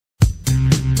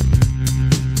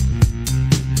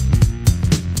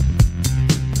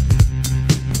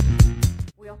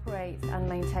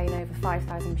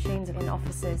5,000 machines in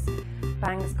offices,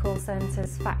 banks, call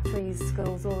centres, factories,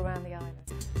 schools all around the island.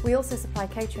 We also supply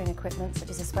catering equipment such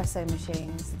as espresso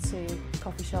machines to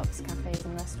coffee shops, cafes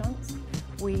and restaurants.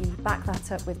 We back that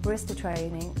up with barista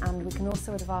training, and we can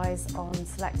also advise on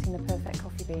selecting the perfect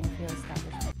coffee bean for your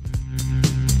establishment.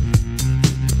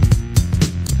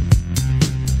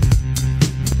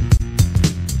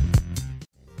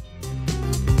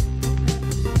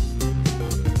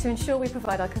 To ensure we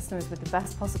provide our customers with the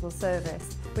best possible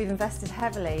service, we've invested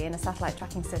heavily in a satellite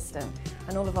tracking system,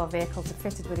 and all of our vehicles are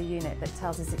fitted with a unit that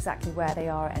tells us exactly where they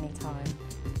are at any time.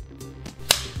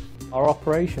 Our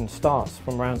operation starts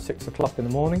from around 6 o'clock in the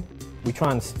morning. We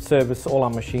try and service all our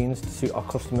machines to suit our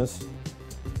customers.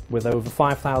 With over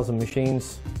 5,000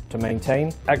 machines to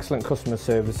maintain, excellent customer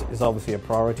service is obviously a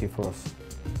priority for us.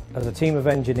 As a team of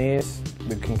engineers,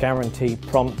 we can guarantee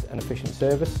prompt and efficient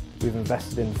service. We've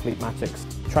invested in Fleetmatic's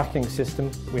tracking system.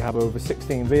 We have over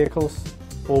 16 vehicles,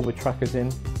 all with trackers in,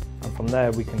 and from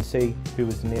there we can see who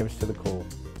is the nearest to the call.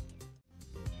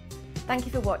 Thank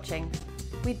you for watching.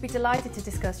 We'd be delighted to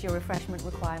discuss your refreshment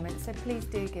requirements, so please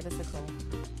do give us a call.